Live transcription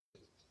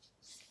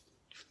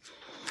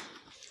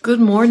Good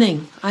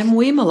morning. I'm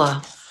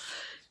Wimala,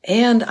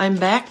 and I'm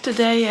back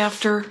today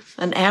after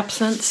an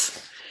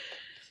absence,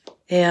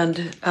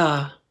 and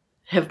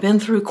have been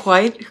through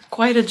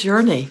quite a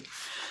journey.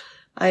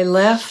 I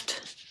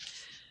left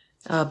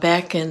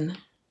back in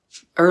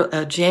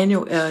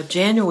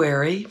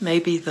January,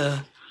 maybe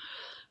the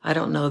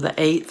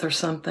 8th or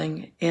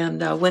something,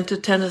 and went to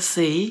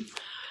Tennessee.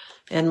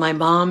 And my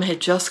mom had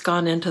just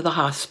gone into the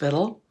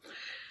hospital,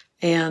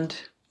 and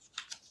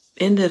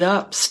ended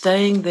up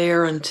staying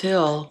there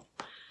until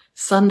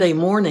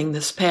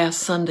this past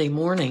Sunday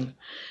morning.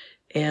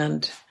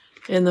 And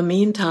in the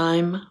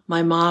meantime,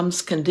 my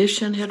mom's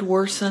condition had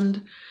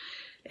worsened,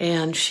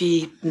 and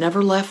she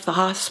never left the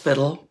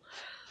hospital.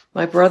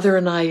 My brother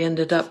and I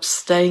ended up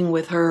staying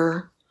with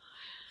her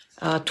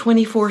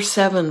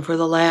 24/7 for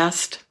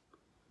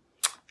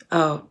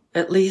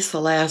at least the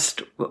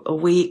last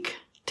week,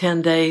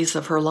 10 days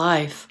of her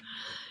life,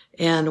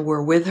 and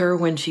were with her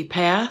when she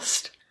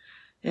passed,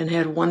 and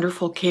had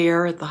wonderful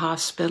care at the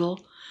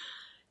hospital.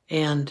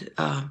 And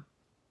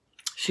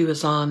she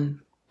was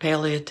on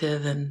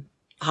palliative and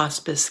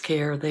hospice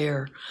care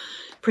there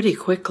pretty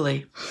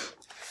quickly.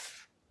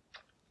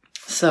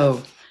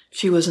 So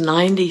she was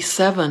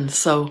 97,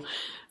 so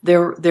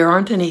there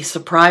aren't any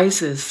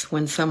surprises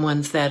when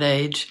someone's that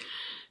age.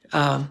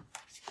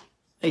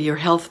 Your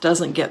health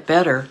doesn't get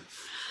better.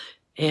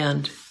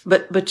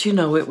 But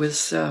it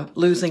was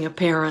losing a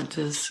parent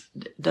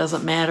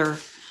doesn't matter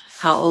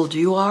how old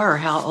you are or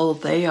how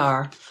old they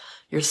are.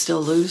 You're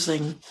still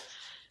losing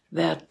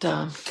that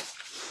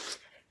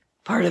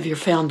part of your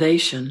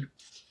foundation.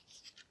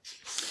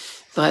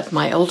 But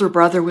my older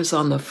brother was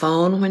on the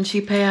phone when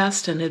she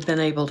passed and had been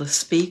able to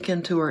speak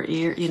into her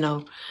ear,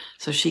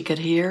 so she could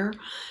hear.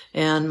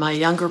 And my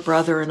younger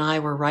brother and I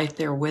were right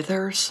there with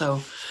her.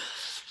 So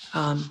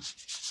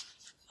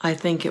I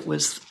think it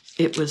was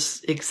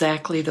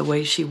exactly the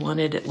way she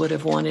would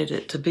have wanted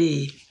it to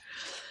be,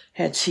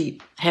 had she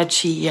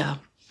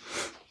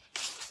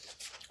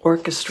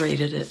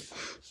orchestrated it.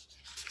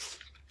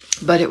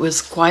 But it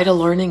was quite a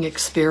learning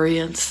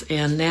experience,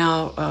 and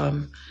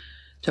now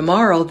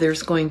tomorrow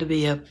there's going to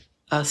be a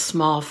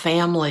small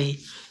family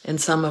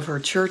and some of her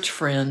church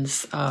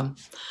friends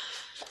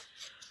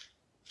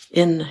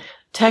in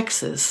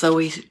Texas. So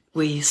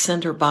we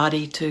sent her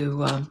body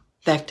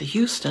back to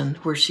Houston,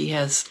 where she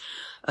has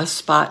a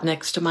spot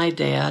next to my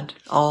dad,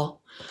 a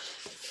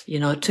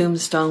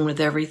tombstone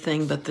with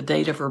everything but the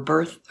date of her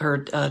birth,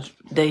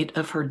 date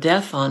of her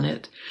death on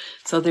it.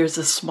 So there's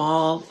a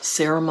small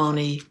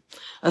ceremony,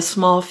 a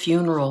small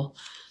funeral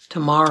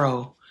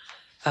tomorrow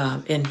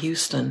in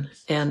Houston.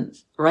 And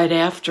right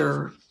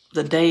after,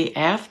 the day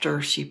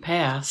after she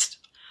passed,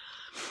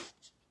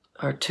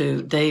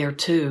 day or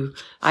two,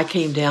 I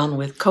came down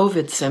with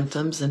COVID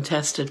symptoms and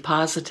tested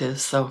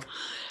positive. So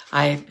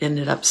I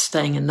ended up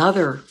staying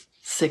another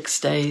 6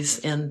 days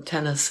in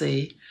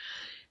Tennessee.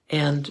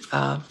 And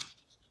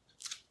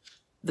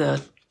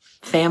the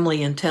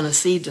family in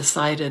Tennessee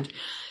decided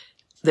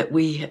that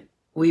we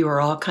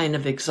were all kind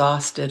of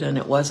exhausted, and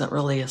it wasn't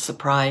really a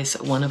surprise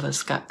that one of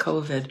us got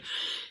COVID,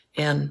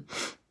 and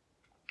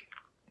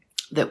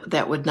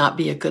that would not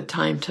be a good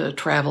time to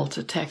travel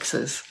to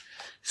Texas.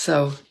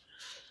 So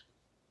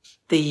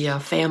the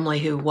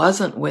family who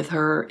wasn't with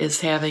her is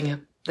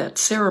having that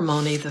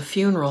ceremony, the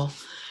funeral,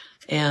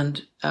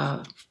 and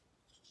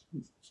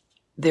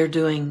they're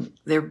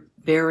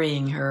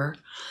burying her,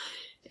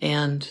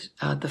 and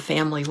the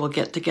family will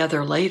get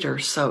together later.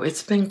 So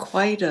it's been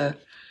quite an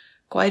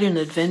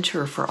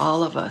adventure for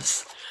all of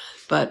us.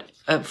 But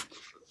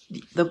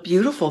the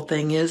beautiful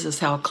thing is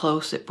how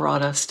close it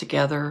brought us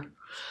together.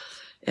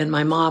 And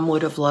my mom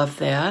would have loved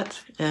that.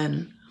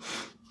 And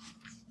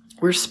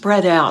we're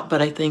spread out,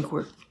 but I think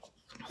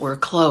we're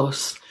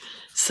close.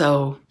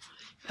 So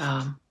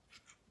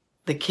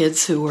the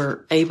kids who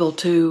were able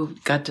to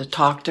got to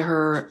talk to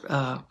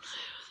her.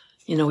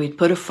 We'd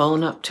put a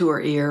phone up to her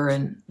ear,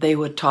 and they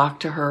would talk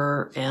to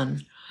her.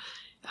 And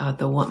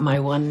my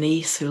one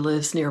niece who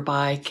lives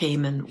nearby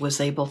came and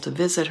was able to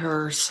visit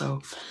her.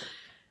 So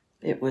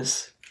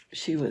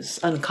she was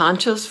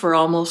unconscious for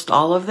almost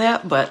all of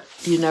that, but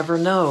you never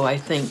know. I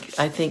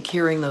think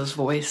hearing those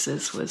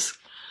voices was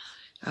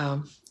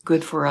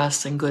good for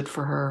us and good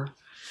for her.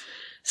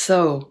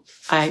 So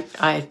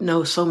I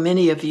know so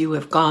many of you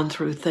have gone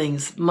through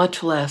things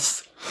much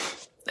less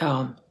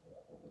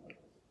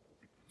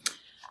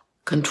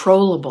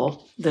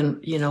controllable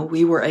than,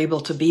 we were able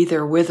to be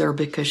there with her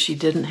because she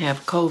didn't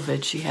have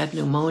COVID. She had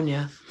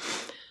pneumonia.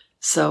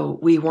 So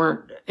we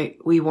weren't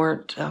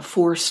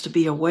forced to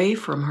be away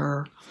from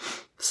her.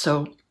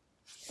 So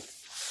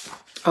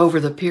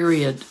over the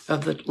period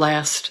of the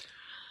last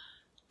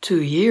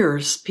 2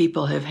 years,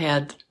 people have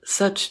had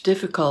such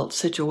difficult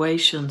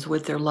situations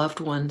with their loved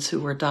ones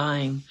who were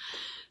dying.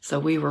 So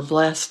we were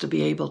blessed to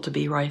be able to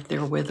be right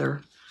there with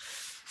her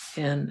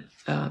and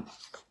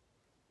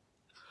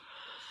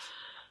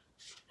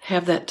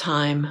have that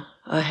time,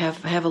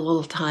 have a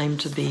little time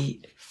to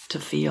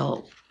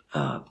feel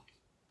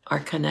our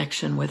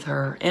connection with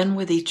her and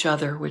with each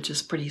other, which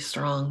is pretty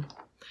strong.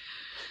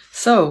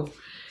 So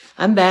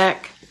I'm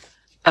back.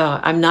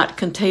 I'm not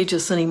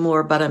contagious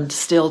anymore, but I'm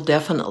still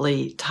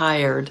definitely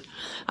tired.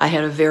 I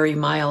had a very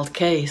mild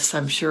case.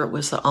 I'm sure it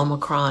was the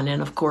Omicron,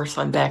 and of course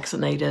I'm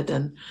vaccinated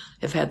and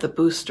have had the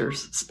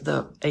boosters,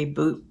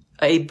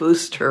 a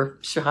booster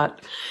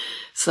shot.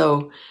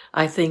 So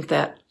I think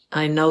that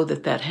I know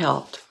that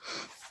helped.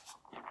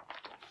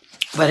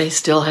 But I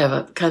still have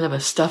a kind of a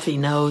stuffy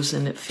nose,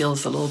 and it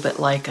feels a little bit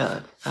like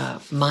a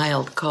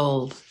mild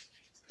cold.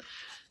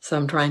 So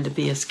I'm trying to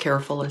be as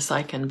careful as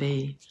I can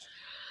be.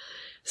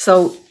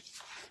 So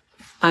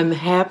I'm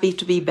happy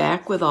to be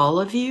back with all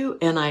of you,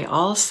 and I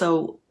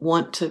also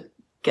want to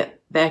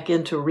get back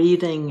into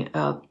reading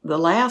the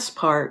last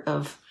part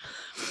of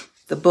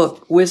the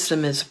book,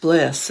 Wisdom is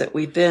Bliss, that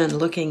we've been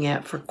looking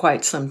at for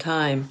quite some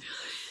time.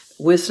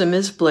 Wisdom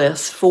is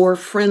Bliss, 4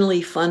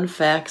 friendly fun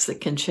facts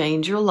that can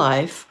change your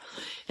life.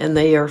 And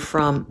they are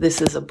from,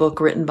 this is a book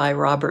written by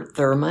Robert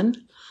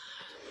Thurman.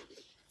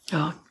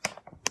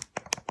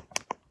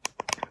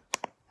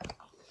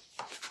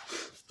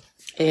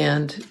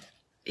 And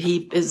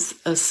he is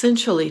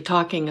essentially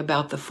talking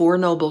about the 4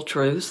 noble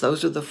truths.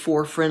 Those are the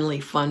 4 friendly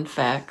fun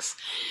facts.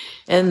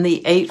 And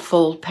the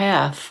Eightfold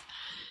Path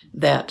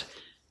that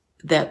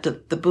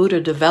the Buddha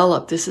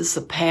developed. This is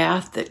the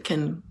path that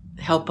can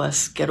help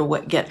us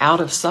get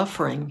out of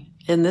suffering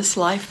in this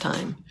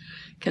lifetime,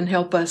 can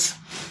help us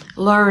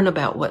learn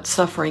about what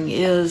suffering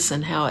is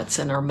and how it's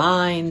in our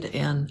mind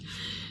and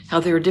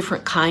how there are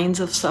different kinds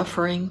of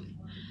suffering.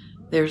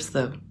 There's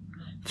the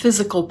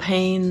physical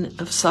pain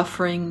of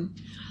suffering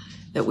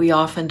that we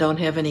often don't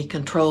have any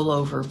control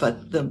over,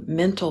 but the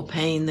mental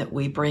pain that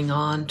we bring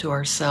on to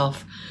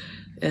ourselves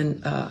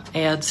and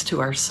adds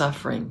to our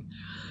suffering.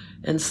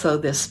 And so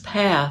this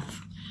path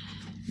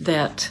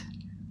that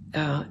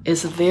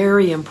is a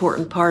very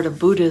important part of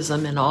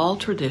Buddhism in all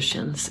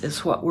traditions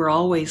is what we're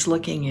always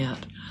looking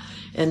at.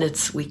 And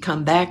we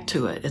come back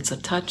to it. It's a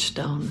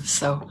touchstone.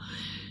 So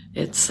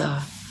it's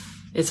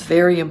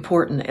very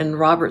important. And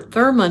Robert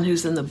Thurman,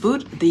 who's in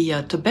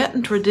the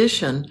Tibetan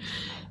tradition,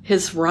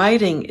 his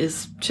writing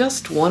is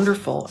just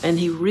wonderful. And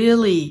he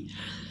really,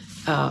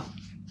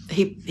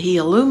 he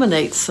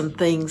illuminates some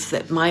things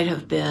that might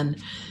have been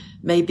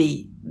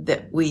maybe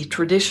that we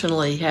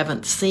traditionally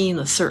haven't seen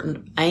a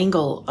certain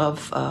angle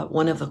of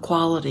one of the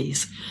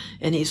qualities.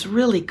 And he's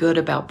really good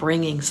about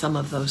bringing some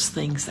of those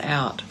things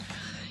out.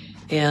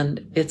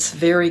 And it's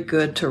very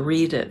good to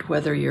read it,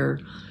 whether you're,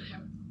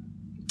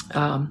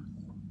 in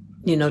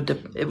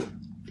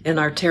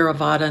our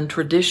Theravadan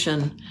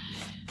tradition,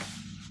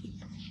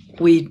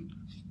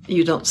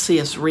 you don't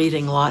see us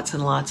reading lots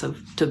and lots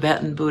of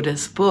Tibetan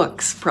Buddhist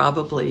books,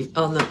 probably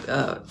on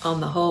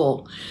the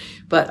whole.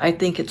 But I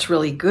think it's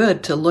really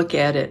good to look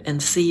at it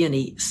and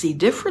see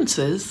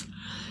differences,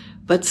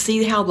 but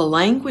see how the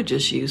language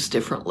is used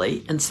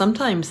differently. And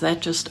sometimes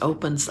that just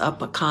opens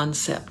up a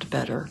concept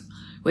better,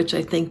 which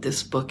I think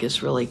this book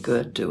is really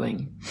good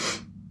doing.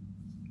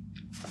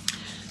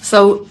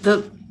 So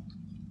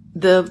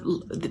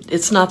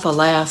it's not the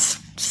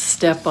last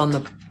step on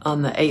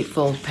the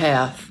Eightfold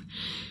Path,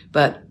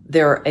 but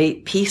there are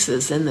 8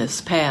 pieces in this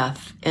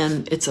path,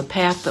 and it's a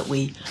path that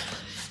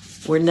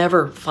we're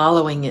never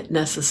following it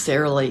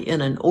necessarily in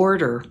an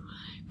order,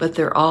 but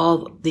there are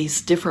all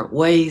these different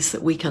ways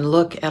that we can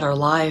look at our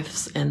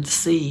lives and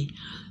see,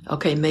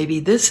 okay,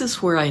 maybe this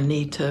is where I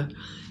need to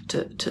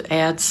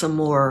add some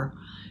more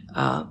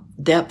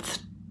depth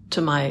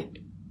to my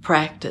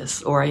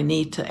practice, or I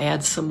need to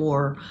add some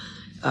more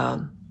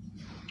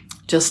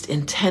just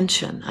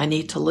intention. I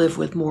need to live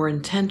with more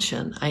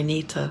intention. I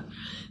need to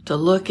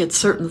look at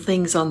certain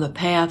things on the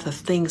path if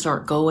things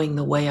aren't going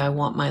the way I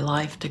want my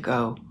life to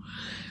go,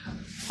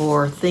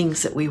 or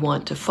things that we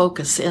want to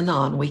focus in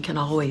on. We can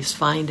always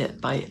find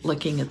it by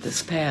looking at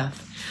this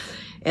path.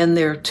 And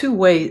there are 2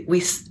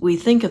 ways. We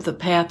think of the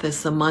path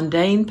as the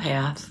mundane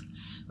path.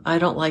 I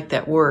don't like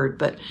that word,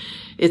 but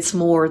it's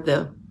more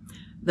the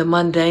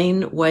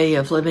mundane way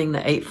of living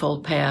the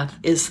Eightfold Path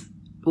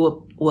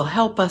will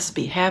help us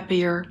be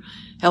happier,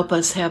 help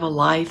us have a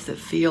life that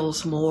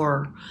feels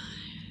more,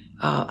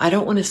 I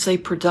don't want to say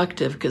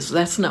productive, because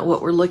that's not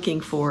what we're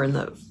looking for in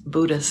the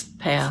Buddhist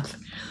path.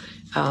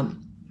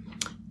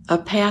 A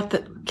path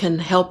that can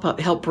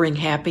help bring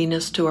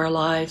happiness to our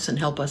lives and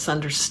help us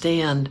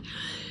understand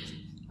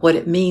what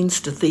it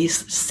means to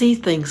see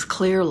things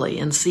clearly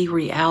and see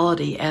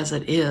reality as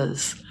it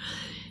is.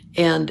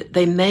 And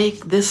they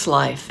make this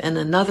life and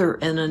another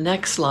and a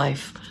next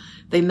life,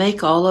 they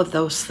make all of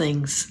those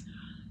things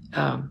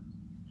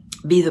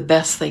be the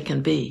best they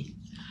can be.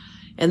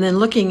 And then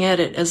looking at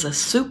it as a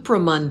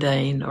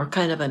supramundane or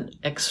kind of an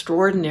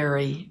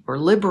extraordinary or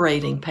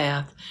liberating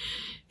path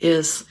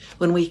is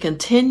when we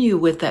continue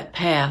with that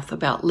path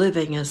about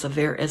living as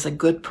a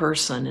good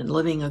person and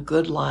living a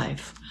good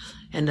life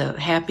and a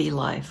happy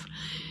life.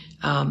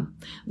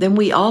 Then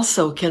we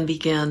also can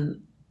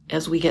begin,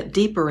 as we get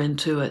deeper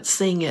into it,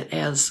 seeing it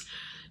as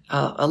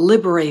a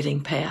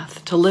liberating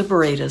path to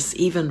liberate us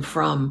even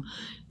from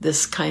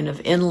this kind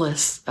of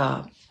endless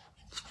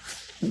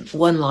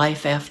one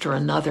life after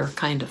another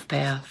kind of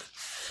path.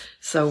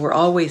 So we're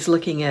always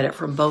looking at it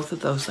from both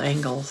of those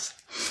angles.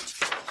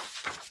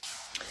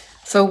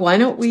 So why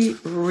don't we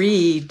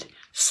read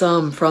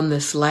some from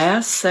this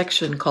last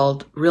section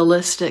called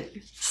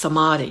Realistic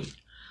Samadhi.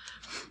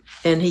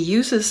 And he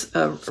uses,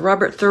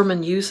 Robert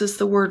Thurman uses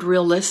the word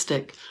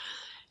realistic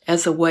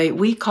as a way,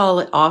 we call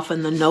it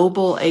often the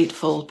Noble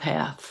Eightfold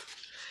Path.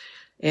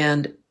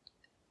 And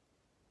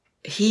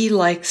he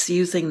likes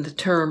using the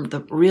term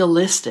the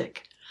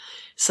realistic.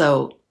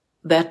 So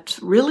that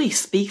really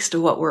speaks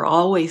to what we're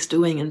always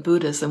doing in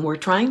Buddhism. We're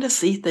trying to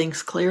see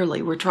things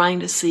clearly. We're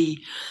trying to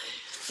see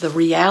the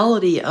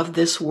reality of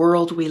this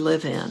world we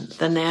live in,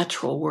 the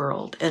natural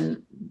world.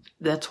 And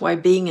that's why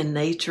being in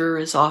nature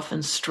is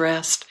often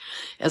stressed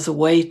as a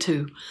way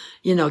to,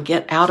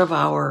 get out of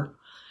our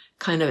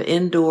kind of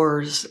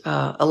indoors,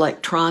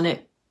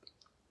 electronic,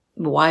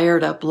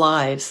 wired up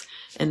lives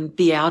and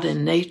be out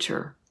in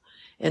nature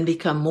and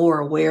become more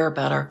aware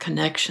about our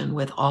connection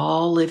with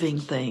all living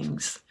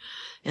things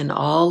and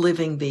all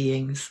living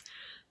beings,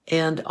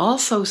 and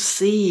also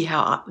see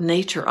how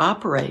nature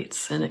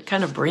operates. And it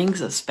kind of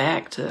brings us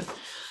back to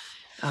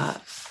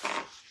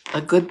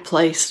a good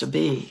place to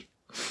be.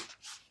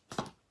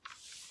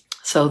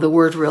 So the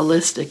word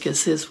realistic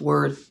is his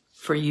word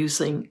for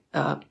using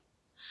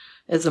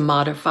as a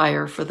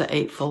modifier for the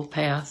Eightfold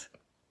Path.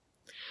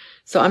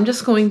 So I'm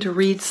just going to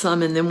read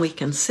some and then we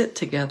can sit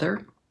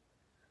together.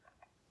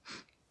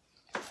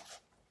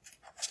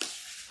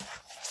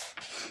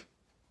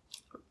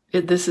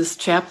 This is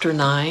chapter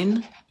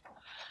 9.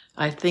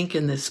 I think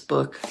in this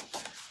book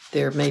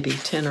there may be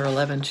 10 or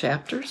 11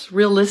 chapters.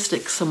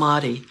 Realistic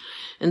Samadhi.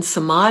 And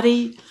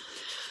Samadhi,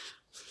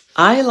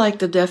 I like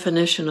the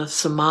definition of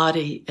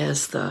Samadhi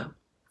as the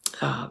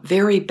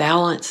very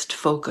balanced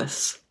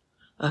focus,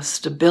 a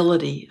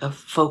stability of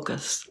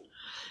focus.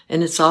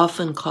 And it's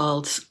often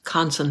called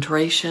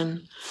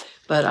concentration,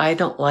 but I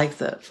don't like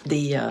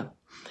the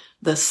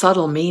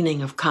subtle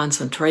meaning of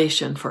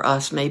concentration for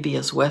us, maybe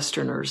as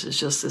Westerners, is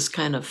just this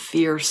kind of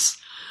fierce,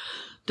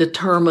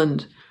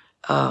 determined,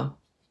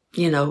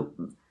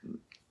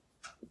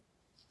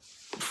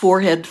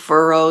 forehead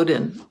furrowed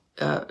and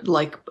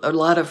like a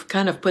lot of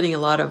kind of putting a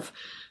lot of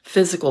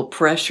physical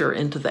pressure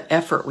into the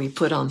effort we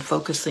put on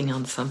focusing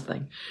on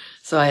something.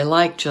 So I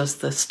like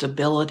just the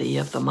stability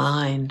of the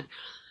mind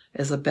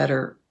as a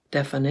better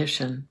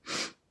definition.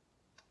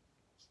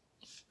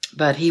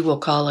 But he will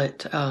call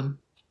it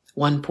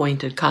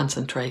one-pointed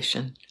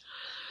concentration.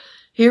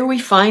 Here we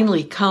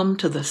finally come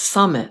to the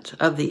summit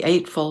of the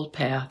Eightfold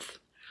Path,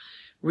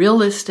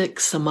 realistic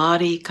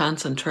samadhi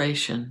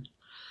concentration.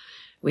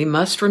 We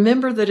must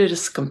remember that it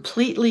is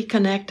completely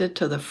connected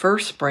to the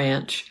first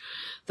branch,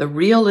 the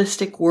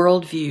realistic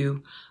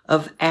worldview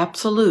of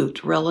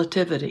absolute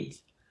relativity.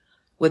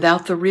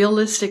 Without the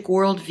realistic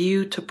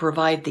worldview to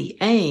provide the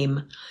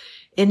aim,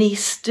 any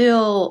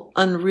still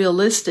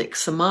unrealistic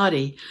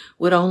samadhi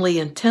would only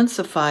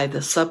intensify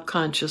the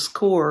subconscious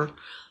core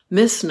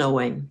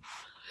misknowing,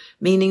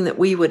 meaning that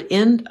we would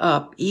end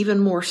up even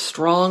more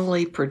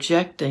strongly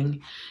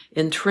projecting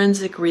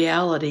intrinsic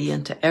reality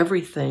into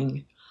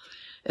everything,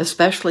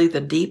 especially the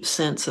deep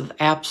sense of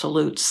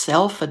absolute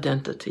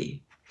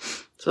self-identity.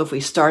 So if we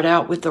start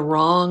out with the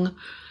wrong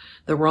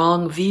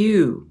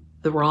view,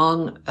 the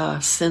wrong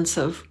sense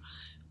of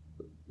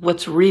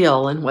what's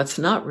real and what's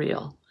not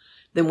real,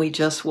 then we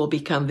just will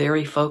become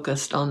very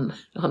focused we'll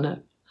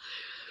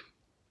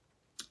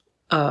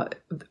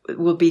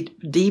be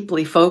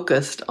deeply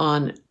focused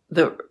on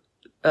the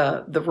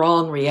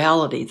wrong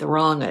reality, the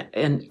wrong,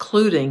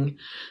 including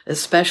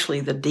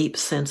especially the deep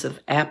sense of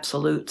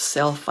absolute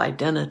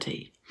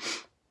self-identity,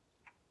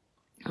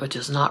 which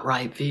is not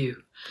right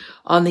view.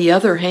 On the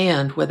other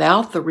hand,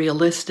 without the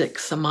realistic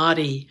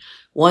samadhi,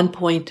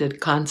 one-pointed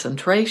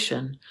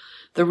concentration,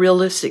 the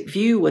realistic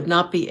view would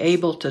not be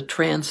able to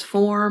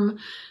transform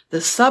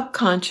the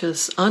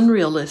subconscious,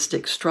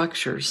 unrealistic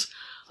structures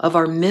of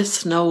our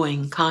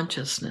misknowing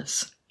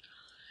consciousness.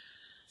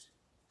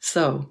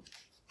 So,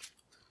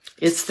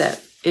 it's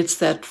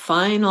that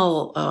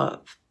final,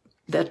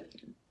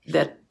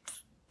 that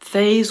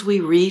phase we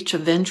reach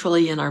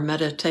eventually in our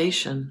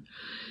meditation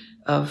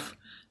of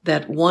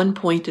that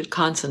one-pointed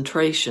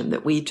concentration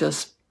that we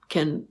just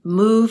can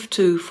move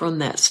to from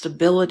that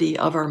stability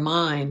of our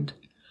mind.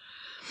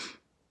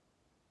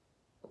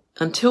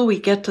 Until we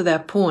get to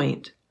that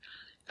point,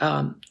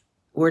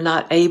 we're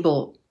not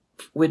able,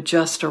 with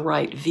just a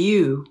right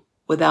view,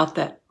 without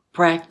that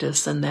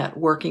practice and that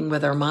working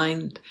with our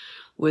mind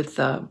with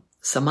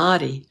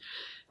samadhi,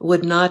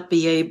 would not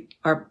be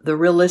the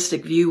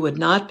realistic view would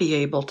not be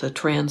able to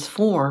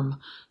transform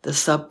the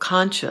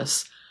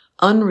subconscious,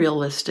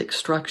 unrealistic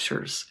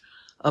structures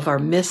of our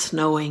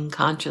misknowing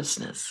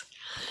consciousness.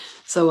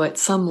 So at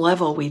some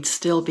level, we'd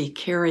still be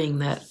carrying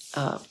that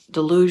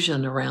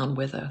delusion around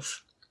with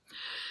us.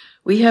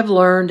 We have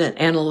learned and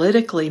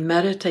analytically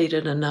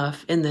meditated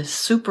enough in this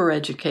super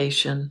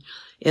education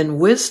in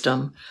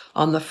wisdom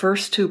on the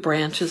first two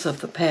branches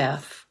of the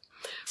path,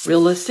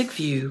 realistic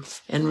view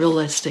and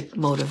realistic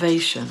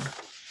motivation.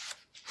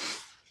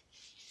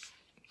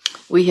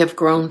 We have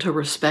grown to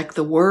respect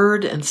the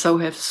word and so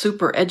have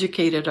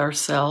super-educated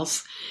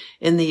ourselves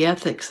in the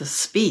ethics of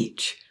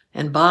speech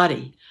and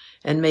body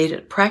and made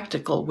it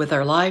practical with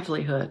our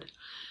livelihood.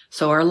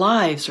 So our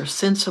lives are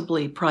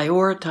sensibly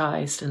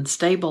prioritized and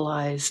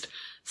stabilized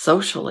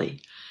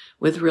socially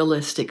with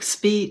realistic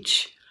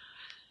speech,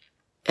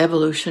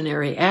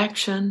 evolutionary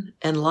action,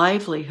 and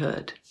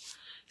livelihood.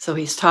 So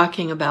he's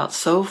talking about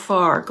so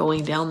far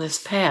going down this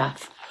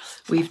path.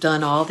 We've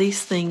done all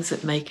these things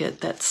that make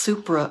it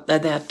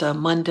that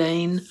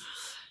mundane,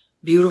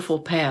 beautiful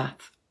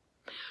path.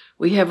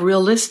 We have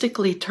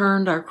realistically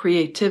turned our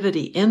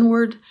creativity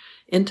inward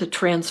into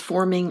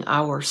transforming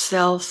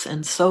ourselves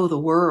and so the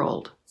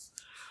world.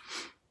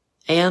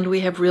 And we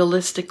have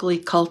realistically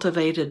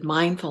cultivated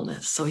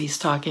mindfulness. So he's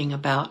talking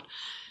about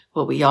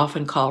what we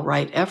often call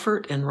right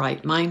effort and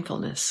right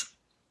mindfulness.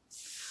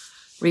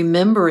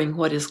 Remembering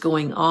what is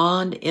going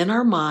on in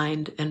our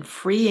mind and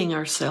freeing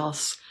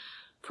ourselves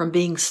from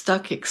being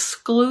stuck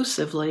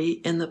exclusively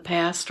in the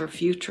past or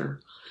future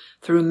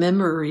through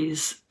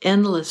memories,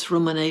 endless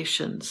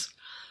ruminations,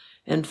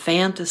 and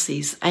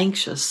fantasies,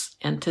 anxious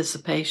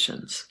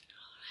anticipations.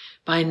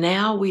 By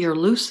now we are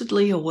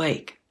lucidly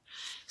awake.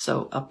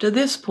 So up to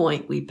this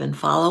point, we've been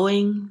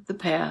following the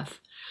path,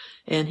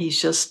 and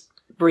he's just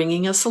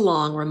bringing us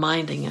along,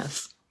 reminding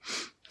us.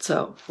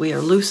 So we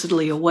are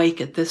lucidly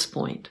awake at this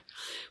point.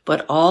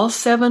 But all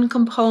 7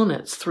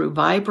 components,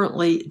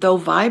 though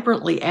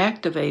vibrantly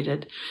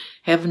activated,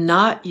 have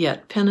not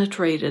yet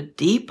penetrated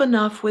deep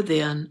enough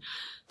within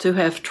to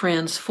have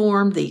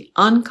transformed the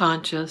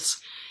unconscious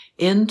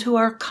into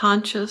our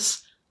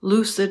conscious,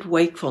 lucid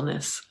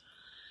wakefulness,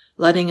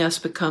 letting us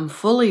become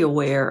fully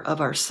aware of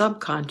our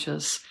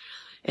subconscious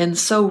and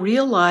so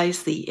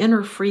realize the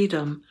inner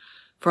freedom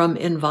from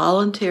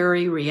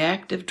involuntary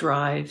reactive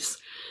drives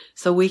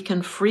so we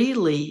can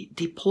freely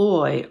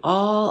deploy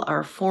all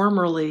our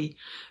formerly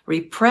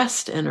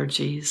repressed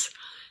energies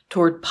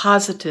toward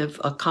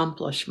positive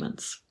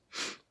accomplishments.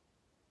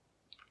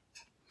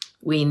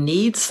 We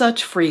need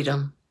such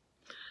freedom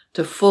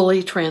to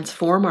fully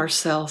transform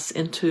ourselves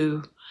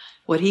into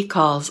what he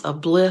calls a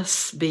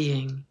bliss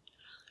being,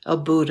 a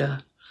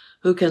Buddha,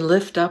 who can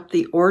lift up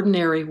the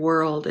ordinary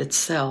world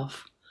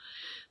itself.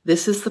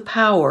 This is the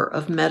power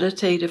of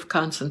meditative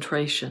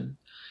concentration.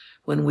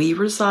 When we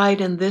reside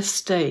in this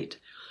state,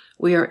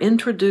 we are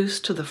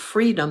introduced to the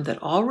freedom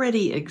that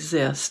already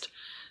exists,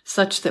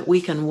 such that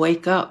we can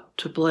wake up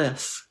to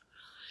bliss.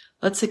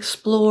 Let's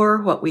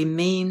explore what we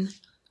mean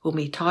when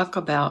we talk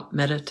about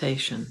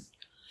meditation.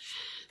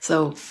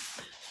 So,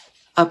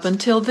 up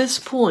until this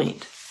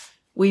point,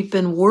 we've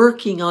been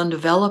working on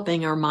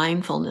developing our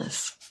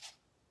mindfulness.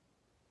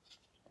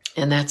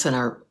 And that's in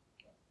our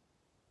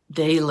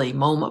daily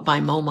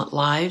moment-by-moment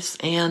lives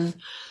and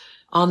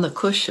on the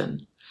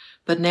cushion.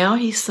 But now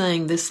he's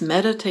saying this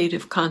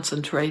meditative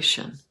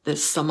concentration,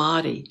 this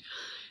samadhi,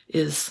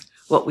 is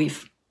what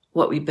we've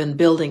been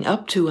building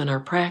up to in our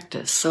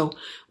practice. So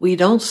we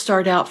don't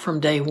start out from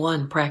day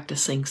one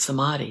practicing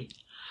samadhi.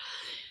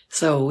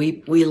 So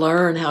we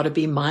learn how to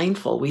be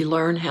mindful. We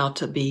learn how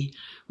to be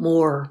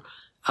more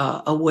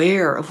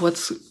aware of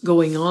what's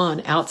going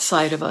on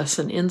outside of us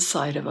and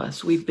inside of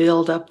us. We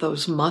build up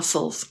those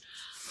muscles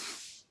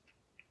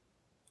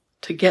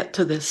to get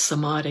to this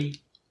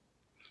samadhi.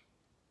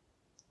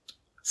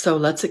 So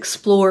let's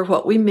explore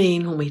what we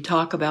mean when we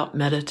talk about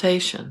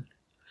meditation.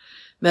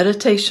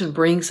 Meditation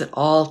brings it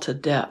all to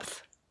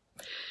depth.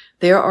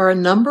 There are a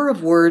number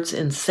of words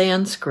in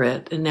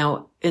Sanskrit, and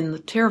now in the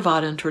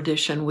Theravadan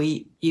tradition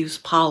we use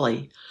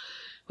Pali,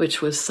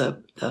 which was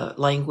the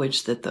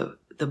language that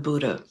the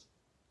Buddha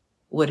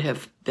would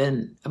have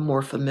been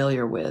more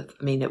familiar with.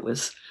 I mean,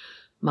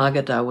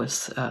 Magadha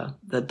was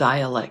the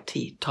dialect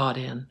he taught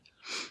in,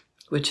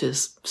 which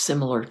is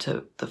similar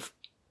to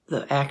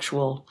the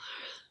actual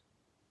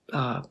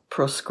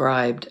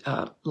proscribed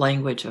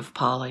language of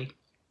Pali.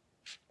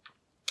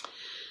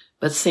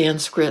 But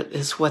Sanskrit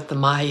is what the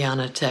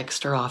Mahayana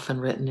texts are often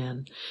written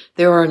in.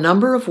 There are a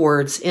number of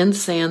words in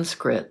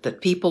Sanskrit that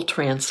people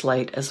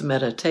translate as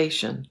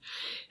meditation.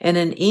 And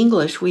in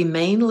English, we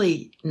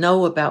mainly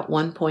know about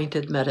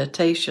one-pointed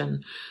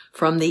meditation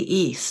from the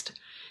East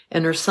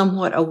and are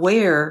somewhat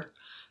aware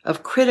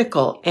of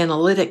critical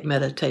analytic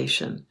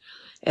meditation,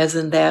 as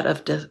in that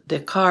of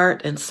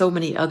Descartes and so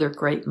many other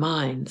great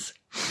minds.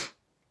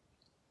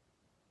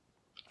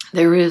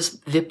 There is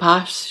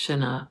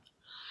Vipassana,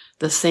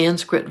 the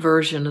Sanskrit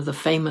version of the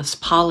famous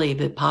Pali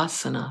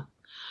Vipassana,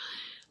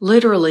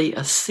 literally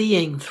a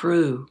seeing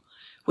through,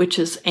 which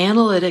is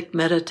analytic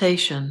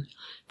meditation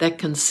that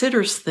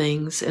considers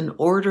things in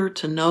order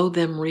to know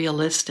them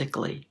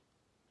realistically.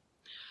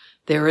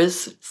 There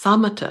is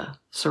Samatha,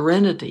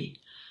 serenity,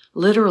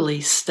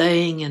 literally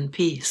staying in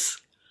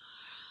peace,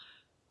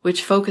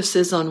 which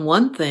focuses on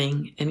one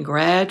thing and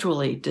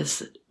gradually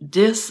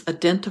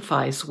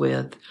disidentifies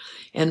with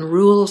and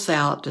rules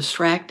out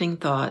distracting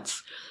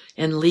thoughts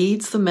and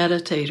leads the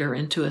meditator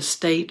into a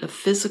state of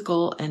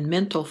physical and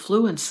mental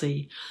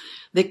fluency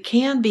that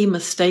can be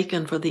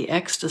mistaken for the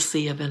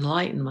ecstasy of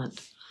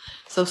enlightenment.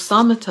 So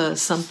samatha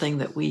is something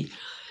that we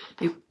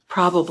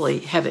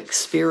probably have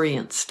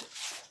experienced,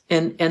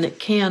 and it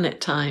can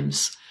at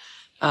times.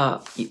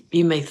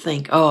 You may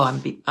think, oh,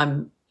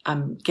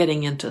 I'm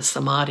getting into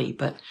samadhi,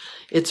 but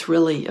it's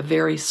really a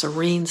very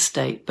serene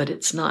state, but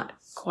it's not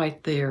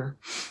quite there.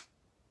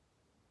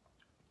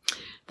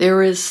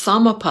 There is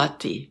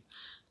samapatti,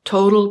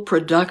 total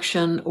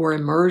production or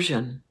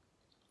immersion.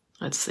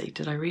 Let's see,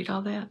 did I read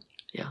all that?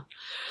 Yeah.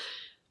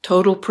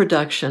 Total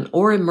production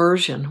or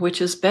immersion,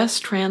 which is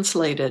best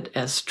translated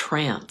as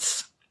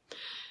trance.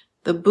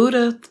 The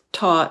Buddha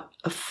taught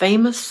a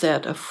famous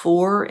set of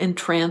 4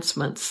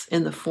 entrancements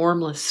in the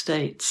formless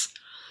states: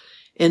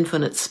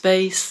 infinite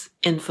space,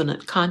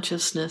 infinite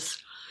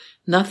consciousness,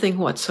 nothing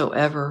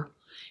whatsoever,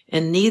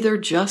 and neither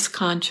just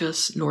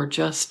conscious nor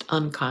just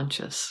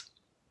unconscious.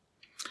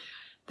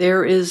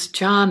 There is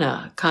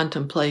jhana,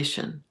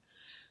 contemplation,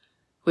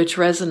 which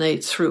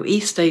resonates through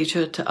East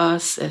Asia to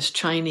us as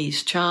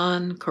Chinese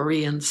Chan,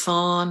 Korean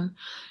San,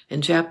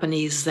 and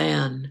Japanese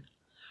Zen.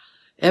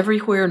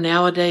 Everywhere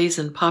nowadays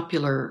in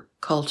popular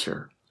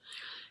culture.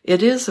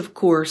 It is, of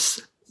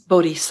course,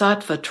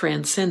 bodhisattva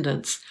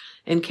transcendence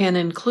and can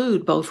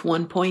include both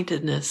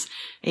one-pointedness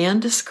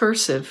and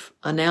discursive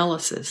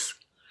analysis.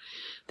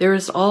 There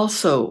is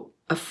also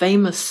a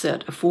famous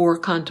set of 4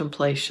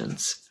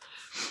 contemplations,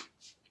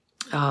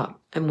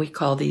 and we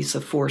call these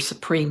the 4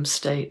 supreme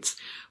states,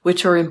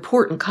 which are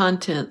important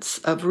contents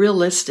of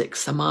realistic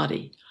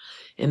samadhi: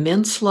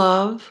 immense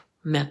love,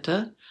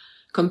 metta,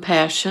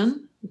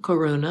 compassion,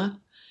 karuna,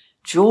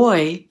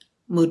 joy,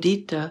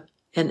 mudita,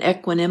 and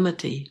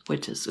equanimity,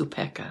 which is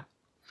upekkha.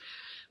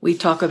 We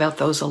talk about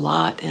those a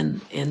lot in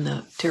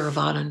the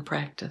Theravadan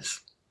practice.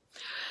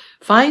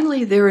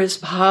 Finally, there is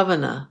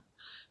bhavana,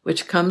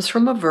 which comes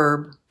from a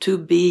verb to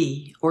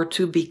be or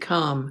to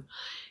become,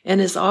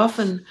 and is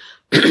often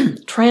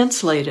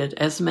translated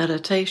as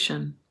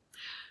meditation,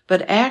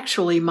 but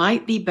actually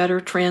might be better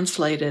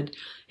translated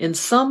in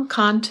some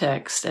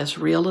context as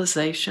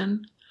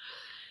realization,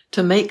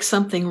 to make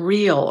something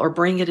real or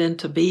bring it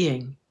into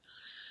being.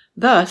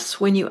 Thus,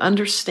 when you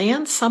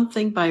understand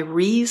something by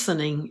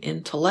reasoning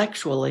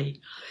intellectually,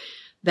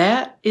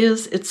 that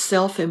is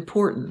itself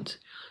important,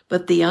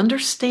 but the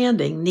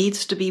understanding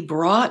needs to be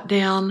brought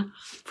down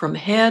from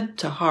head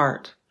to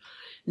heart,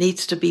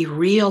 needs to be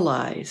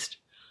realized,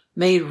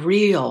 made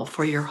real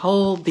for your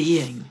whole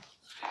being.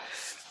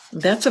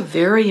 That's a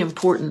very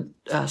important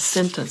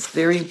sentence,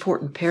 very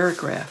important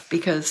paragraph,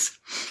 because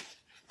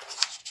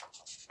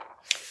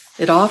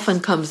it often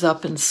comes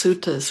up in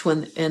suttas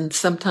and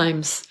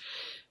sometimes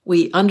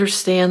we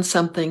understand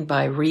something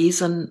by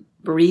reasoning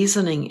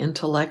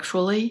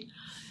intellectually.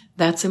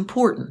 That's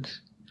important.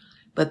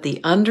 But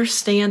the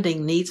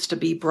understanding needs to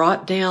be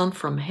brought down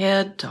from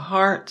head to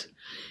heart,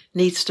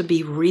 needs to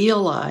be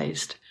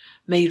realized,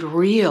 made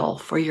real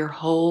for your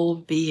whole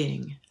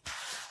being.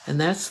 And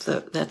that's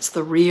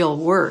the real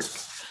work,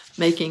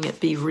 making it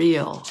be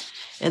real.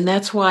 And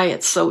that's why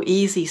it's so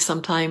easy.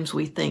 Sometimes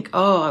we think,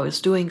 oh, I was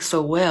doing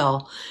so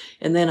well,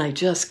 and then I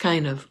just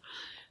kind of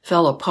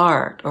fell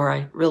apart, or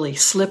I really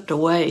slipped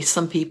away.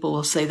 Some people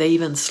will say they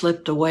even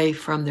slipped away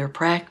from their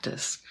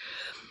practice.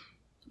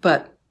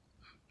 But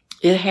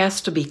it has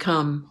to be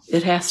real.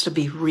 It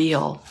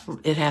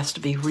has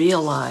to be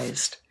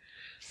realized,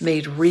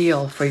 made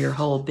real for your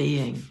whole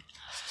being.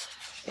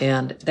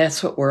 And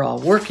that's what we're all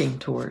working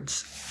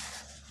towards.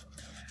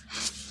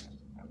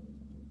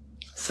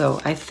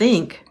 So I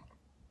think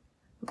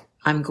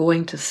I'm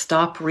going to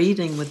stop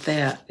reading with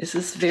that.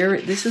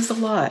 This is a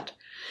lot.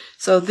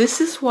 So this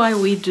is why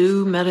we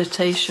do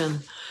meditation.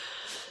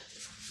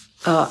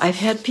 I've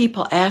had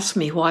people ask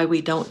me why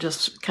we don't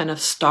just kind of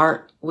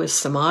start with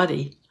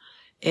samadhi,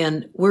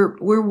 and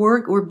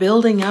we're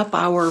building up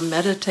our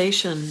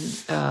meditation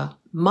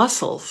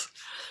muscles.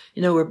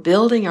 We're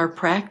building our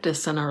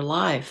practice and our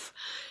life,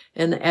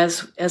 and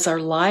as our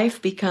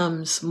life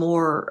becomes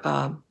more,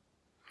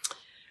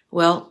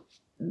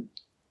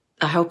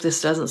 I hope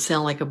this doesn't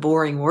sound like a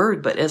boring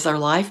word, but as our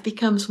life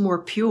becomes more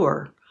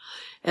pure,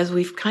 as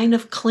we've kind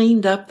of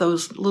cleaned up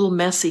those little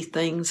messy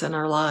things in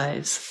our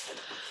lives,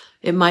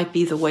 it might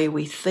be the way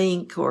we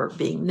think, or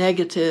being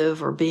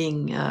negative, or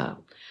being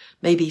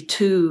maybe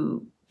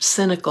too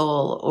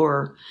cynical,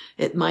 or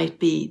it might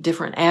be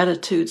different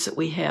attitudes that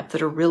we have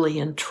that are really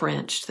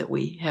entrenched, that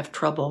we have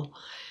trouble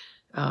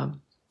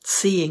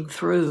seeing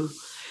through.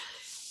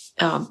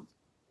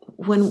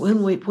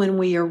 When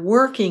we are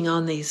working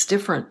on these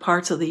different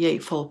parts of the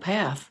Eightfold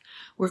Path,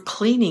 we're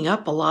cleaning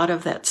up a lot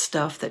of that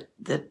stuff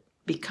that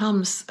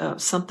becomes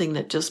something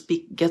that just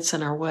gets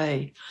in our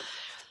way,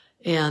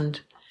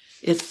 and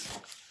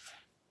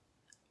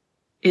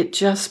it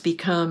just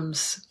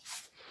becomes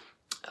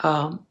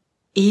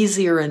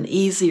easier and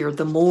easier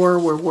the more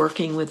we're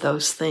working with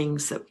those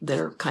things that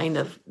are kind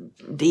of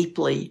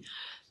deeply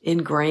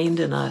ingrained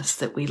in us,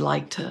 that we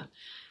like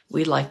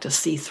to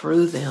see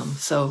through them.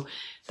 So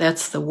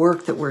that's the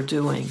work that we're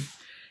doing.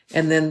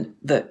 And then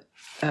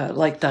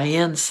like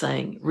Diane's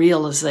saying,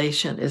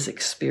 realization is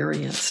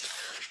experienced.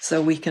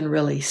 So we can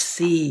really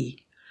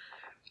see,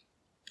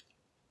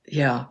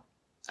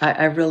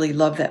 I really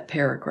love that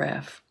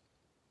paragraph.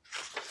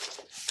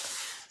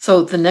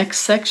 So the next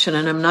section,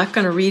 and I'm not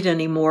going to read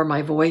any more.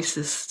 My voice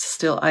is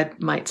still, I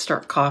might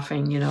start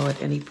coughing,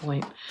 at any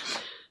point.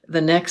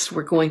 The next,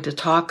 we're going to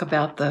talk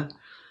about the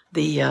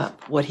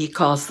what he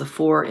calls the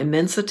four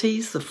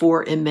immensities, the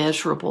four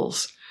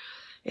immeasurables.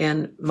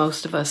 And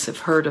most of us have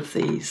heard of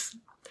these.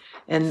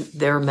 And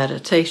there are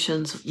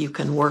meditations. You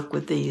can work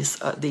with these.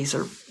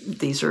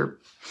 These are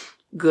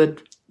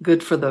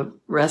good for the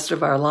rest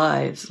of our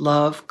lives.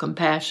 Love,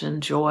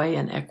 compassion, joy,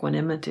 and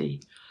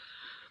equanimity.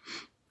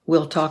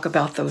 We'll talk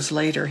about those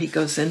later. He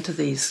goes into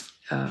these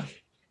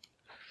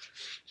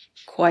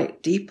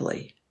quite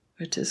deeply,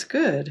 which is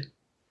good.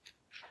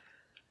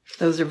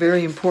 Those are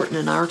very important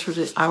in our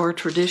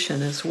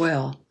tradition as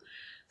well.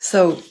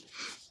 So,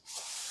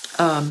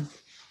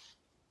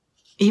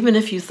 even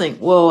if you think,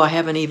 whoa, I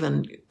haven't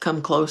even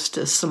come close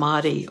to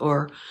samadhi,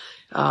 or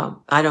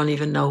I don't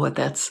even know what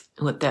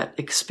that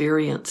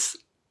experience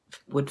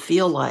would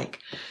feel like,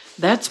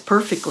 that's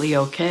perfectly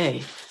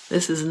okay.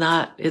 This is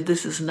not.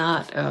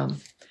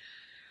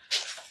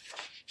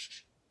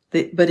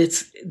 But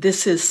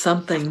this is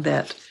something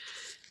that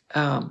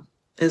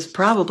is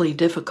probably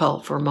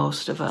difficult for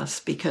most of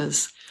us,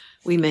 because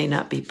we may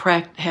not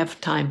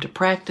have time to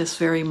practice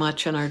very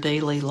much in our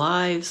daily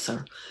lives,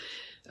 or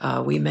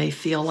we may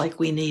feel like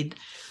we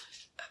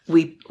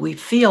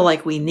feel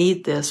like we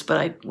need this,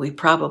 but we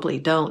probably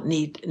don't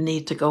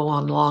need to go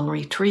on long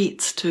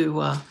retreats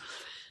to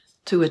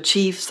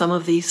achieve some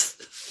of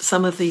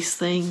these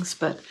things.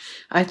 But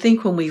I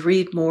think when we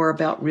read more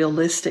about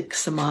realistic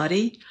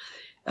samadhi,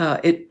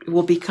 it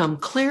will become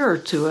clearer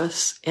to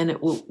us, and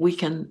we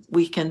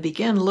can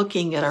begin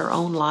looking at our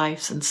own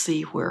lives and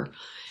see where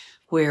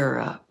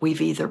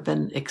we've either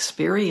been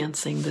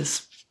experiencing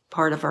this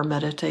part of our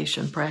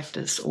meditation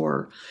practice,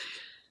 or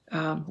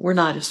we're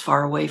not as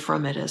far away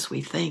from it as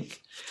we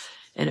think,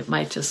 and it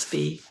might just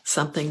be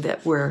something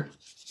that we're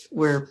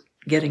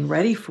getting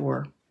ready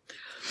for.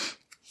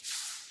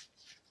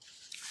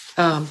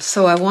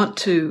 So I want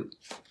to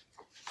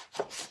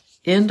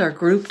end our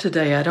group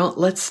today.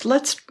 Let's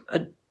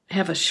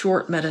have a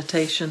short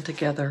meditation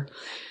together,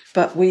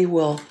 but we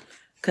will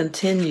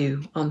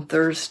continue on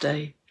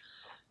Thursday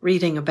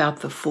reading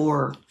about the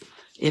four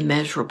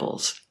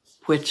immeasurables,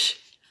 which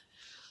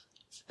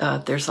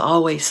there's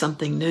always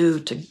something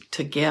new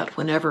to get.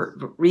 Whenever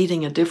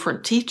reading a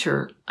different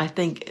teacher, I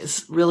think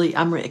is really,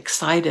 I'm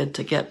excited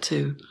to get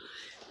to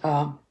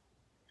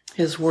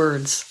his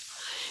words.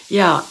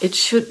 Yeah, it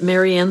should,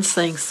 Marianne's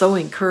saying, so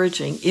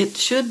encouraging. It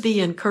should be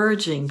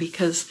encouraging,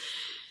 because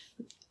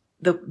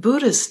the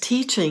Buddha's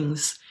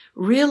teachings,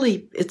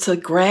 really, it's a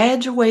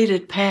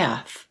graduated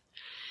path.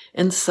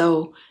 And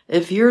so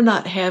if you're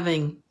not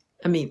having,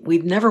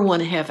 we'd never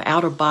want to have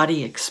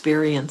out-of-body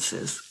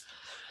experiences.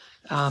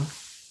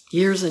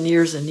 Years and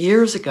years and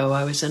years ago,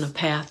 I was in a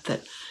path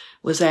that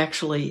was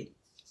actually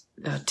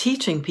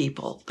teaching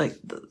people like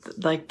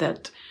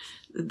that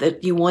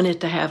you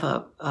wanted to have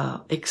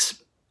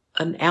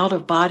an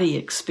out-of-body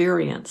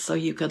experience so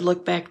you could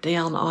look back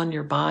down on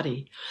your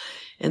body.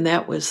 And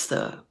that was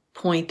the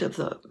point of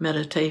the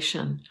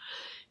meditation.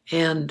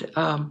 And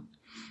I'm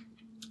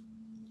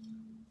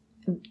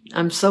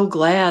so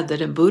glad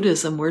that in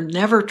Buddhism, we're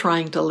never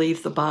trying to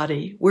leave the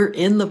body. We're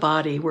in the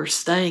body. We're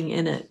staying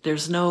in it.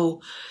 There's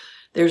no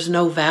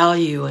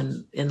value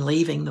in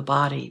leaving the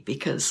body,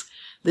 because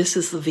this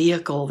is the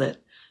vehicle that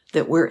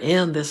we're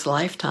in this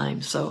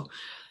lifetime. So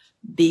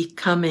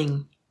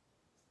becoming,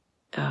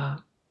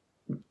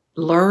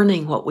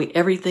 learning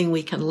everything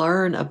we can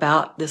learn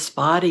about this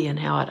body and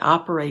how it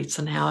operates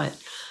and how it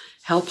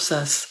helps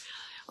us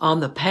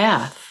on the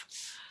path,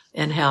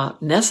 and how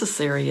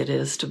necessary it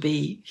is to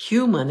be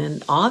human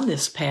and on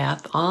this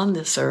path, on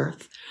this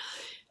earth.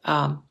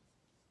 The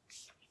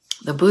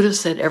Buddha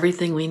said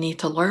everything we need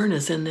to learn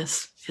is in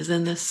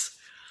this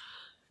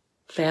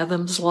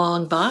fathoms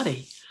long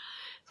body.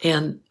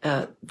 And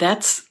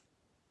that's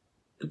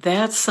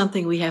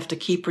something we have to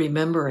keep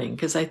remembering,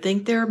 because I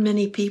think there are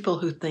many people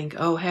who think,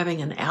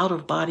 having an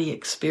out-of-body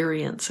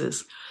experience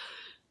is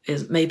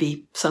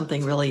maybe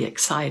something really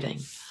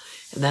exciting.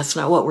 And that's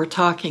not what we're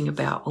talking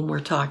about when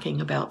we're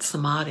talking about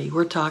samadhi.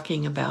 We're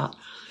talking about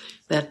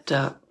that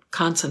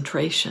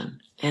concentration,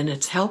 and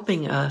it's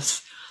helping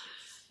us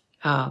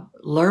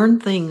learn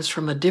things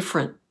from a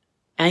different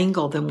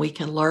angle than we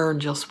can learn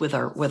just with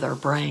our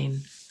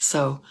brain.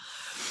 So,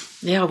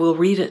 yeah, we'll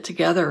read it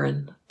together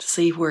and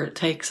see where it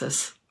takes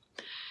us.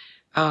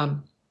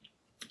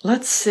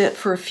 Let's sit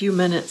for a few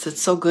minutes.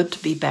 It's so good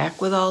to be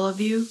back with all of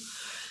you,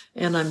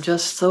 and I'm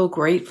just so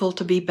grateful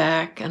to be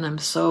back, and I'm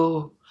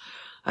so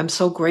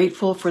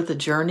grateful for the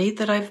journey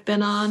that I've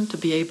been on, to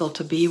be able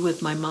to be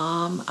with my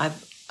mom.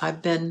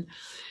 I've been,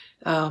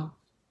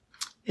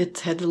 it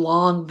had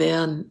long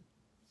been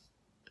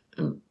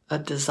a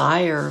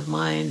desire of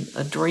mine,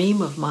 a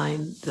dream of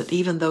mine, that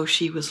even though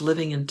she was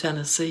living in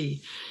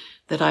Tennessee,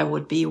 that I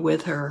would be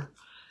with her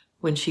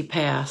when she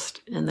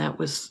passed. And that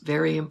was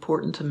very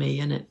important to me,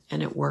 and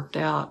it worked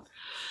out.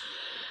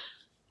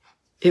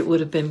 it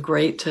would have been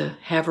great to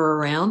have her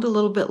around a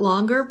little bit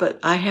longer, but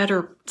I had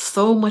her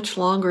so much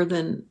longer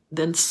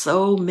than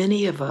so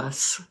many of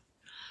us.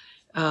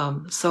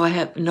 So I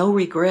have no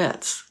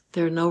regrets.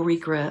 There are no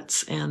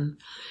regrets. And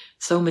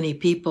so many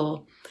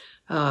people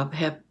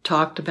have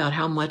talked about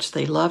how much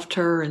they loved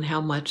her and how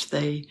much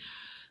they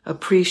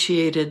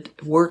appreciated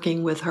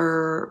working with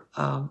her.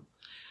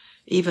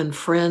 Even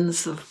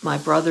friends of my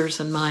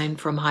brothers and mine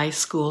from high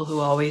school who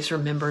always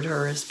remembered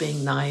her as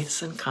being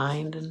nice and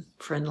kind and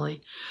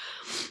friendly.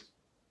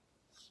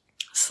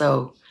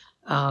 So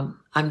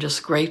I'm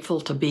just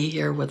grateful to be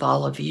here with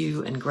all of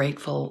you, and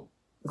grateful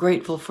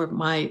for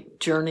my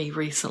journey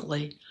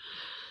recently,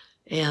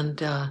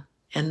 and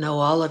know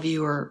all of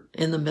you are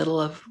in the middle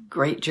of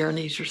great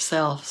journeys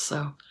yourself.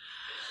 So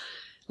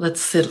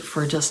let's sit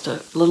for just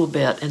a little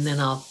bit, and then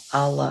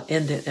I'll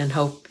end it, and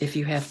hope if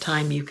you have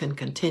time you can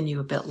continue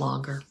a bit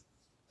longer.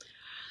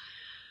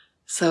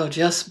 So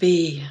just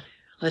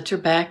let your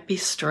back be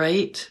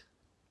straight.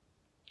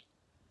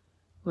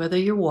 Whether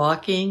you're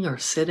walking or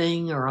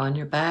sitting or on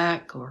your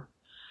back or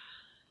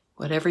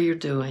whatever you're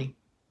doing,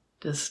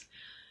 just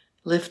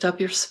lift up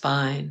your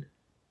spine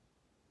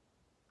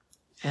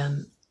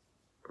and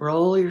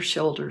roll your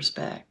shoulders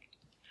back,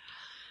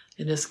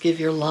 and just give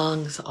your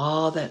lungs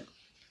all that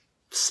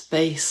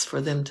space for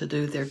them to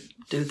do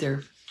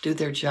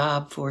their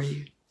job for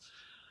you.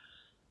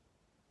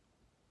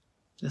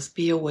 Just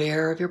be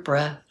aware of your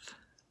breath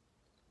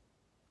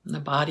and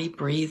the body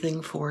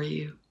breathing for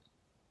you.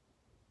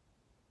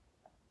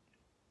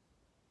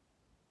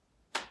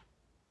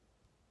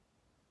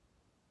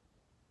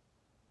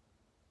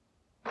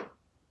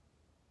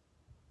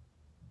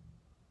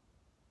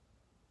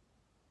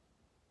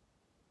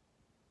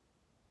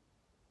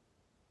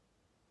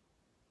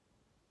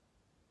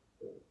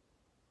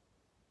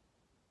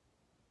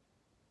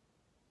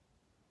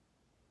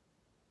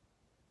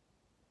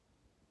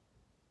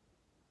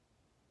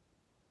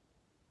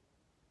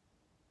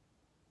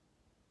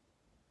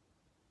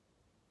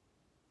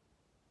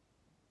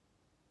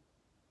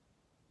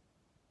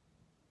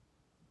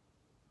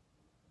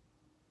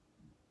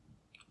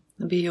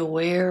 Be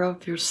aware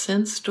of your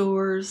sense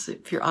doors.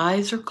 If your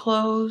eyes are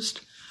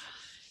closed,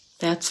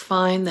 that's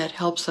fine. That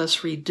helps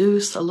us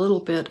reduce a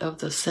little bit of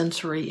the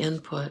sensory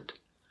input.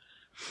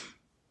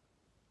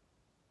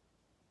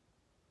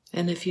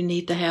 And if you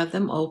need to have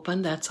them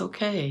open, that's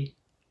okay.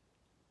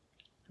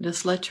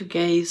 Just let your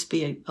gaze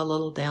be a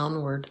little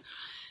downward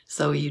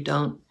so you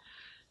don't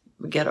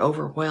get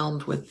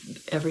overwhelmed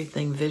with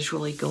everything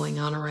visually going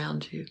on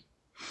around you.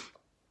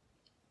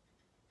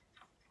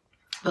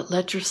 But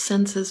let your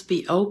senses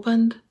be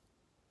opened.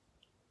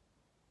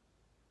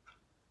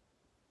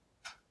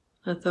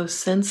 Let those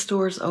sense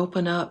doors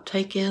open up.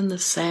 Take in the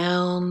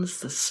sounds,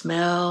 the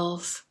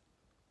smells,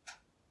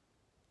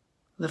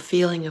 the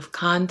feeling of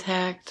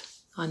contact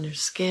on your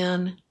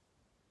skin.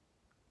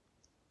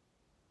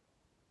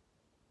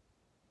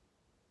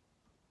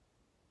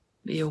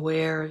 Be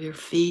aware of your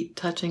feet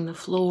touching the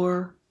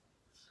floor.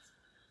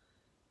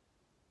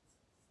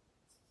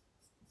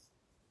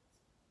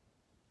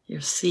 Your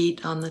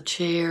seat on the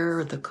chair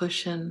or the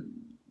cushion.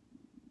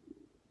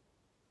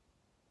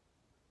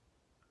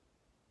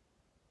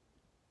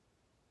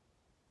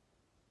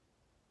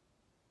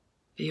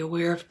 Be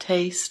aware of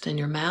taste in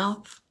your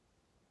mouth.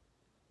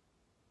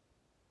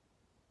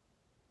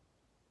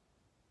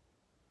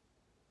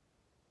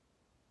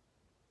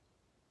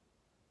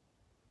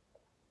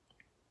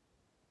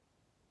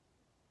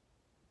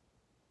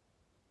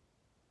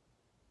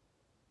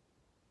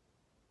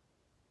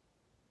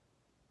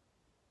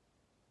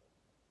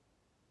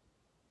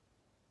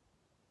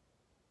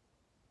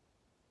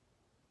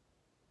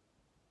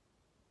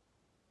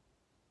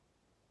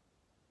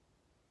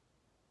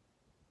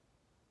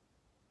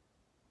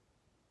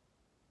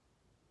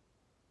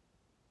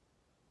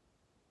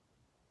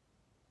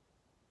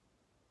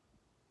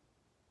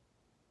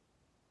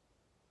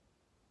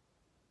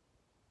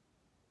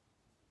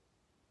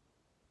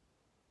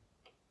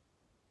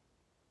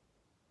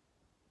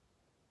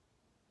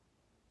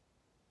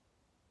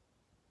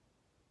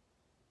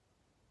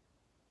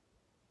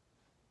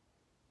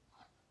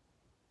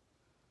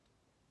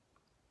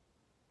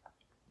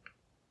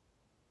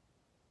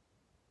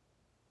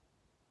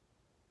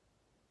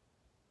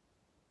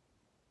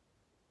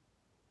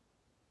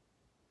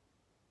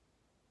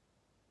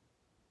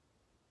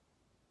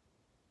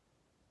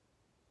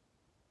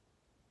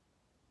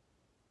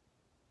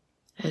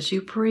 As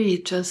you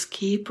breathe, just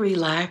keep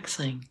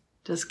relaxing.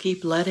 Just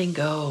keep letting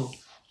go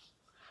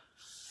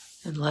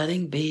and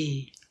letting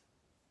be.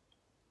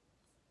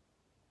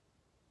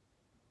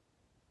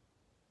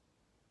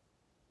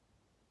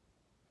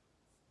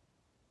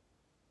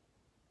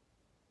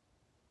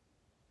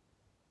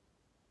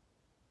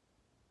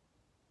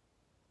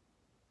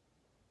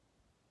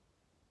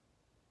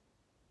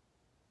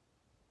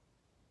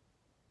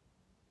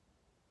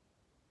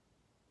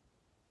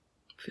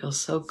 Feels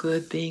so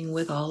good being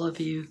with all of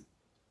you.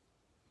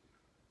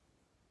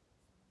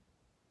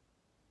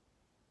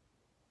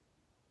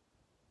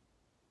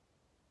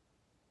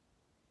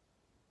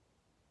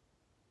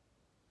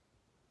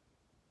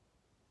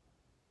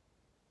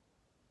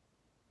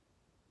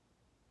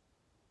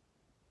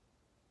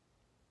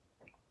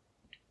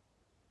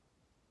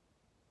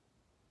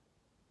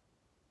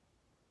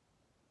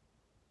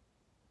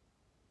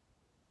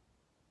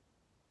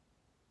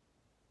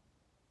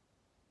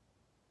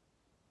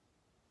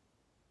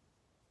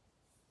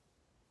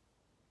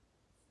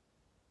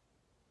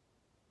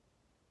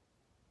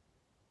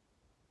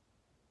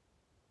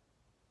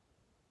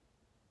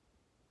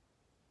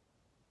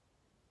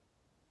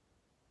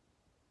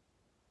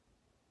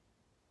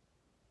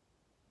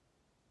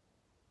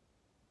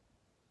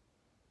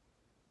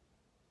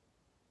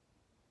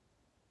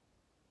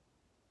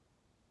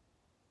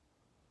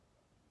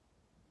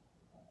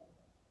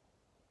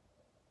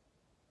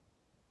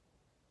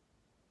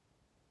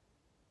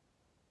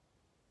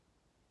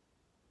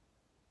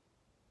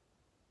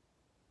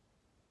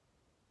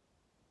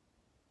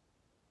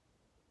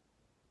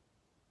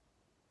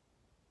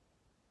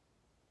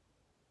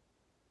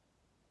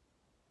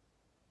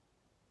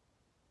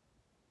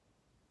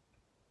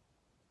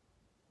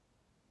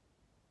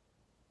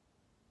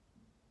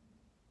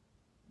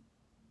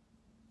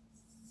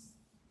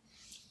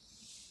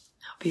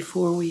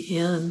 Before we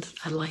end,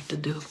 I'd like to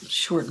do a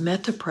short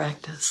metta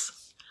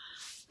practice.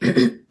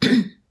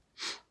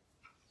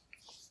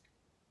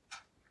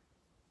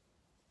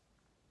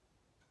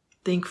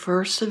 Think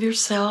first of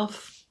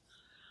yourself,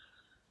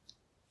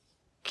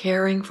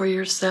 caring for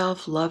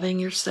yourself, loving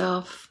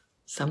yourself.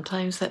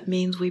 Sometimes that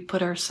means we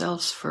put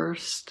ourselves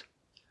first.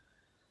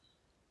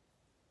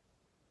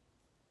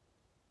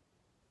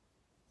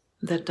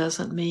 That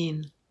doesn't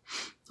mean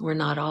we're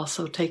not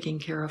also taking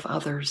care of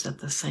others at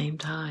the same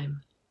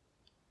time.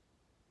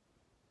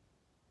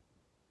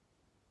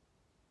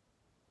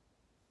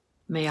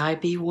 May I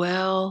be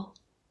well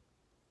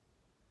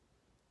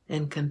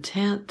and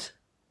content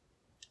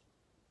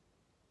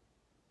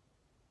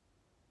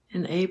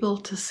and able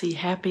to see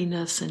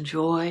happiness and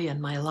joy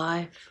in my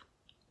life.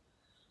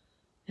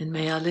 And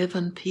may I live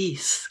in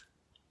peace.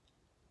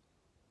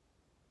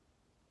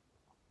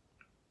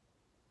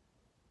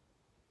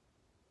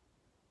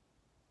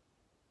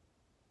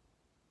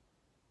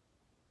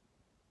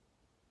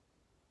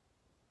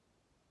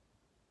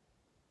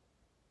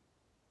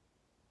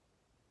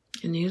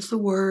 And use the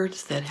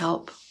words that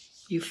help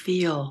you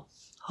feel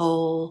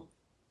whole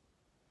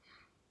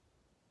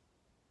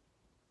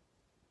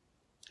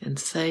and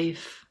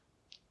safe.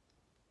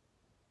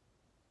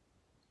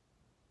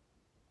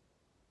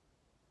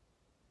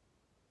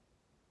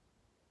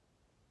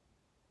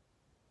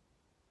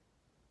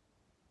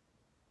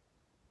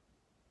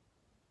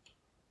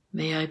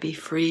 May I be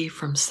free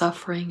from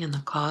suffering and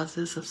the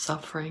causes of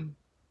suffering.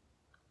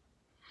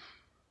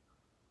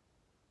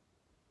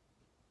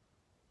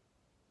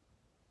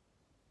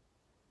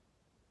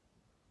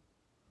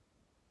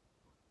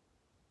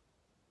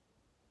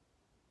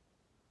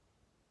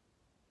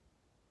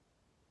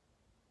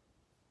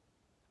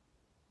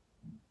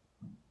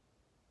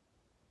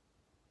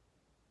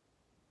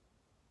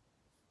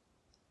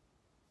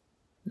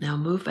 Now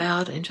move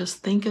out and just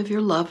think of your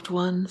loved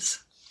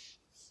ones.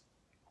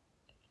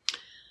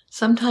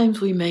 Sometimes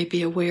we may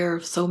be aware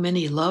of so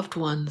many loved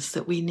ones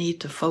that we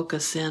need to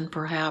focus in,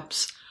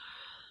 perhaps,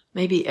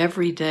 maybe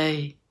every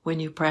day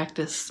when you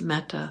practice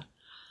metta.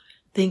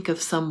 Think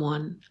of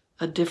someone,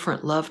 a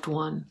different loved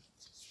one,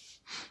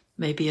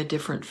 maybe a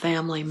different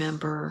family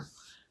member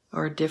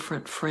or a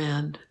different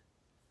friend.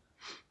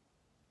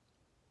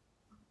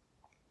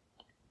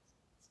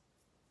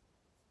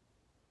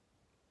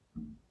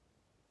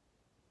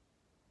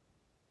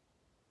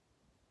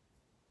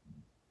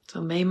 So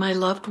may my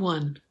loved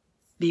one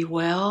be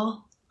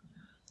well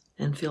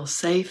and feel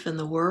safe in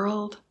the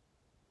world.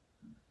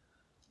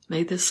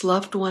 May this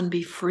loved one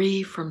be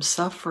free from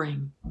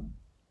suffering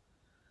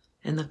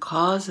and the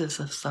causes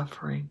of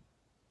suffering.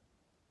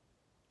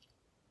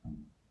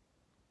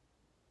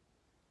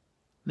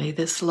 May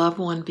this loved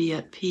one be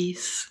at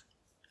peace.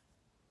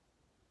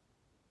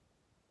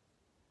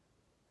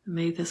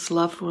 May this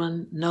loved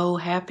one know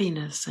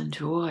happiness and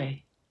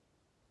joy.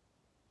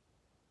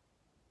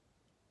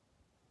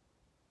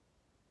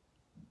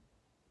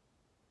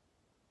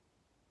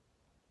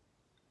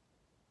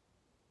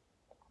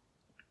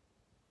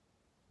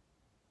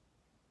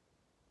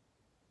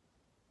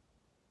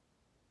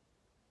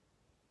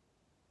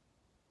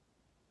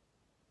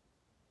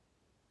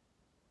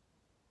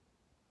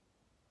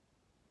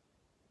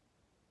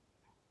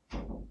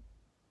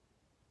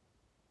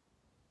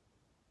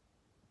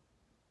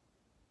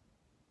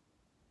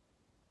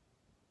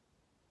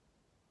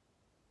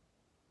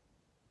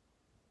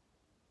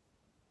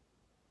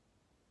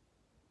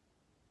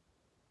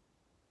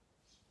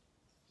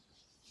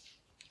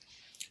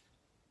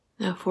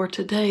 Now for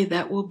today,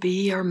 that will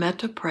be our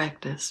metta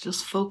practice.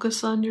 Just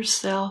focus on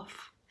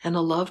yourself and a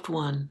loved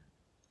one.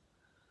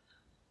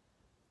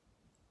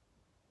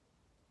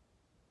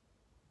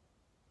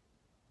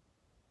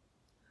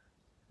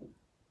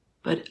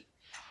 But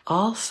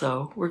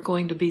also, we're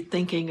going to be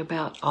thinking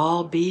about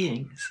all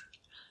beings.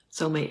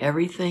 So may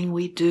everything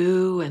we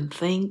do and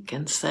think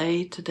and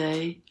say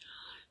today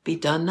be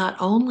done not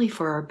only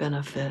for our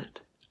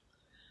benefit,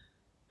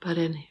 but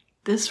in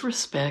this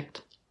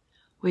respect,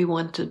 we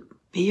want to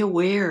be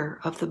aware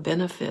of the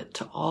benefit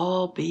to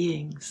all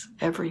beings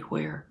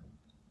everywhere.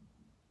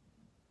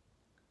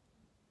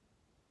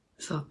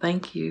 So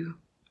thank you.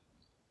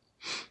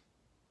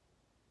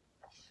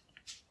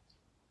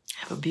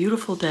 Have a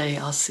beautiful day.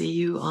 I'll see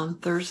you on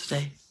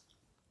Thursday.